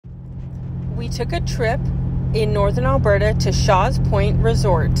We took a trip in northern Alberta to Shaw's Point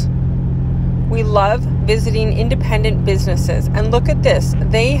Resort. We love visiting independent businesses. And look at this.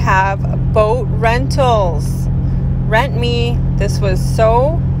 They have boat rentals. Rent me. This was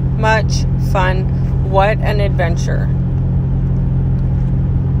so much fun. What an adventure.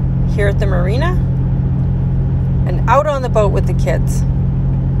 Here at the marina and out on the boat with the kids.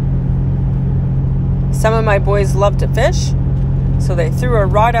 Some of my boys love to fish, so they threw a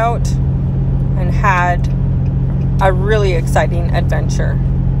rod out and had a really exciting adventure.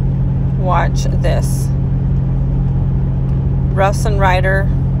 Watch this. Russ and Ryder.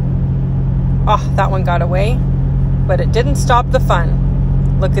 Oh, that one got away, but it didn't stop the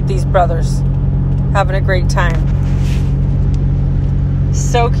fun. Look at these brothers having a great time.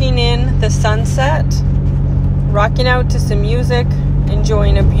 Soaking in the sunset, rocking out to some music,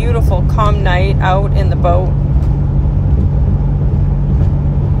 enjoying a beautiful calm night out in the boat.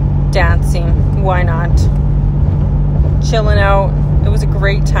 Dancing, why not? Chilling out. It was a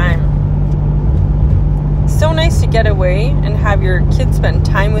great time. So nice to get away and have your kids spend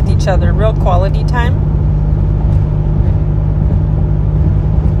time with each other, real quality time.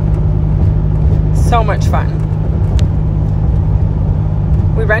 So much fun.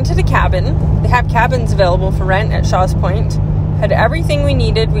 We rented a cabin. They have cabins available for rent at Shaw's Point. Had everything we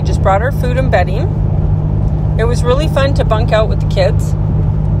needed. We just brought our food and bedding. It was really fun to bunk out with the kids.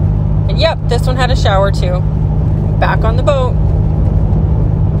 And yep, this one had a shower too. Back on the boat.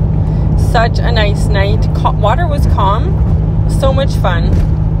 Such a nice night. Water was calm. So much fun.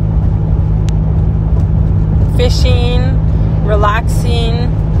 Fishing, relaxing.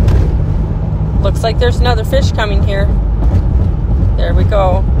 Looks like there's another fish coming here. There we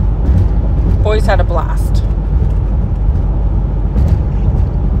go. Boys had a blast.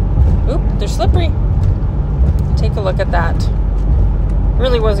 Oop, they're slippery. Take a look at that.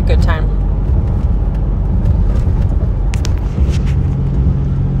 Really was a good time.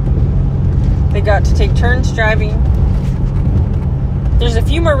 They got to take turns driving. There's a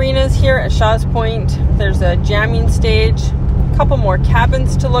few marinas here at Shaw's Point. There's a jamming stage, a couple more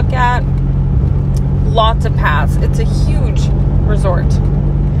cabins to look at, lots of paths. It's a huge resort.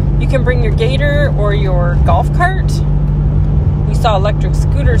 You can bring your gator or your golf cart. We saw electric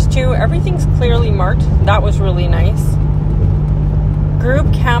scooters too. Everything's clearly marked. That was really nice. Group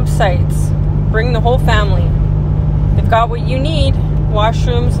campsites. Bring the whole family. They've got what you need.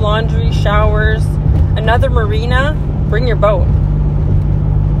 Washrooms, laundry, showers. Another marina. Bring your boat.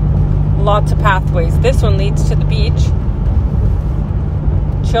 Lots of pathways. This one leads to the beach.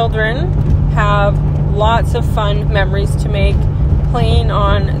 Children have lots of fun memories to make playing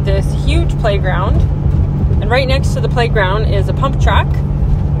on this huge playground. And right next to the playground is a pump track.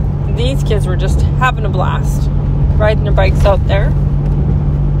 These kids were just having a blast riding their bikes out there.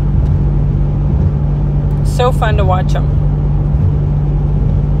 So fun to watch them.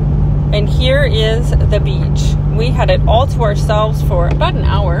 And here is the beach. We had it all to ourselves for about an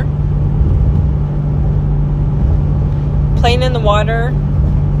hour. Playing in the water.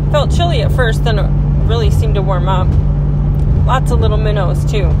 Felt chilly at first, then it really seemed to warm up. Lots of little minnows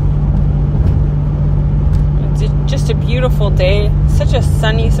too. It's just a beautiful day. Such a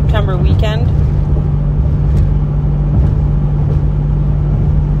sunny September weekend.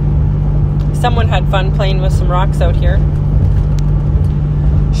 Someone had fun playing with some rocks out here.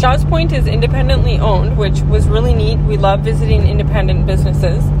 Shaw's Point is independently owned, which was really neat. We love visiting independent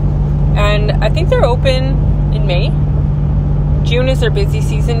businesses. And I think they're open in May. June is their busy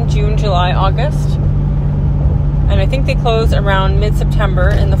season, June, July, August. And I think they close around mid-September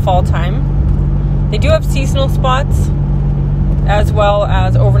in the fall time. They do have seasonal spots, as well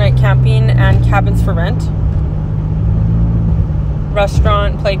as overnight camping and cabins for rent.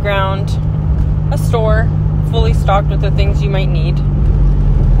 Restaurant, playground, a store, fully stocked with the things you might need.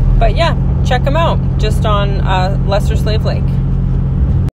 But yeah, check them out, just on Lesser Slave Lake.